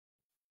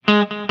Yeah,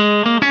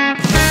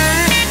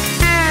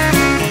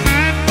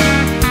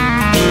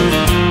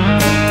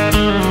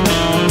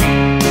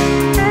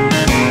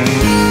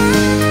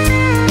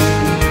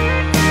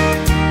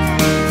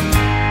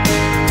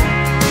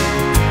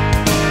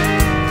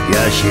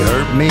 she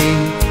hurt me,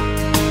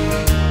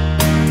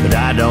 but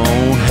I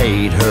don't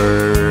hate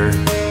her.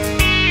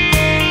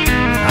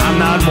 I'm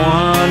not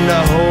one to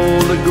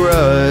hold a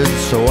grudge,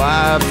 so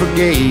I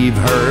forgave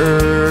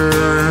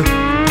her.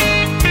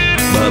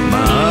 But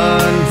my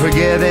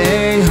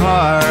unforgiving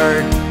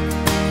heart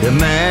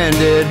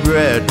demanded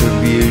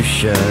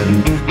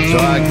retribution, so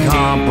I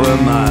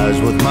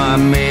compromised with my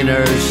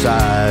meaner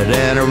side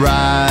and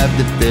arrived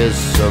at this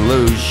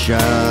solution.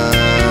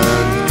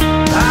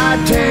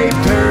 I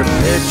taped her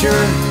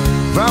picture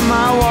from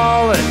my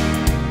wallet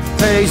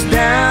face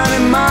down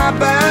in my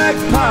back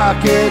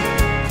pocket,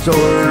 so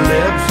her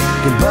lips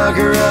can bug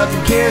her up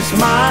and kiss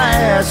my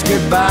ass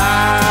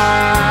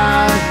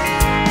goodbye.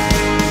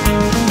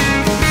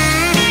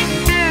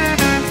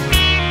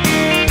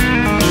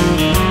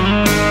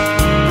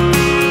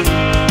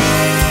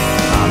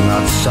 I'm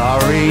not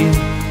sorry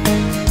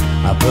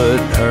I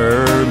put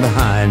her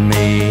behind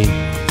me,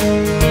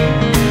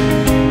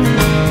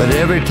 but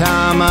every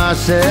time I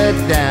sit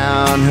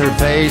down, her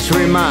face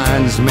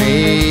reminds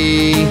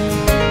me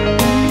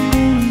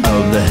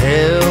of the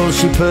hell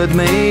she put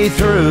me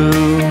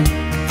through.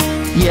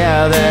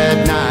 Yeah,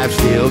 that knife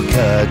still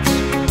cuts,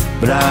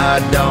 but I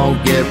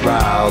don't get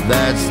riled,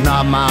 that's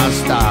not my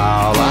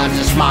style. I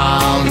just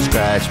smile and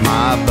scratch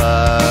my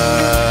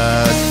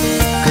butt,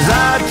 'cause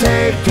I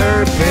taped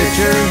her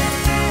picture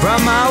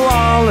from my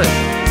wallet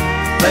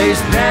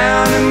face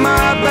down in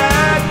my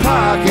back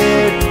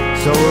pocket,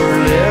 so her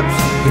lips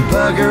can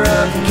bug her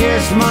up and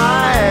kiss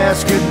my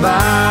ass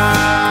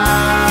goodbye.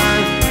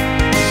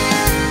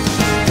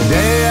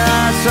 Today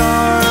I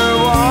saw her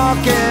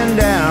walking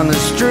down the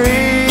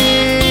street.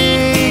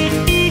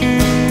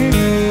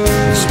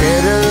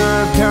 Instead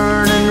of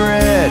turning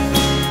red,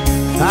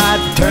 I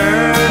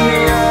turned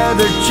the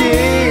other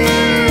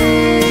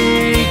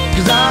cheek,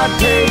 'cause I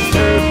taped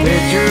her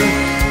picture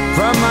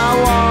from my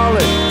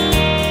wallet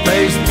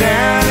face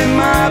down in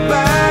my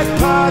back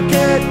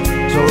pocket,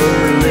 so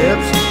her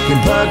lips can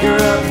bug her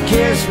up and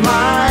kiss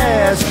my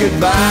ass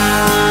goodbye.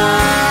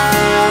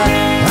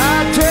 I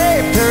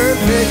taped her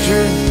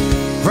picture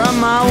from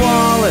my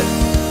wallet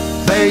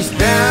face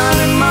down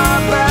in my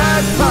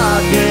back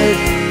pocket,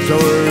 so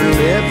her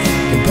lips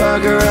can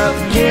bug her up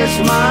and kiss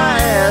my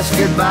ass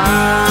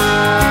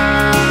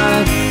goodbye.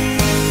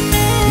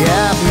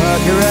 Yeah,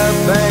 bug her up,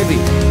 baby,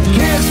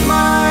 kiss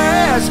my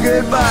ass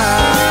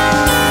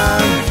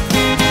goodbye.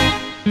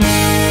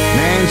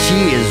 Man, she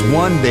is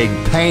one big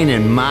pain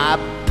in my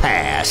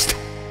past.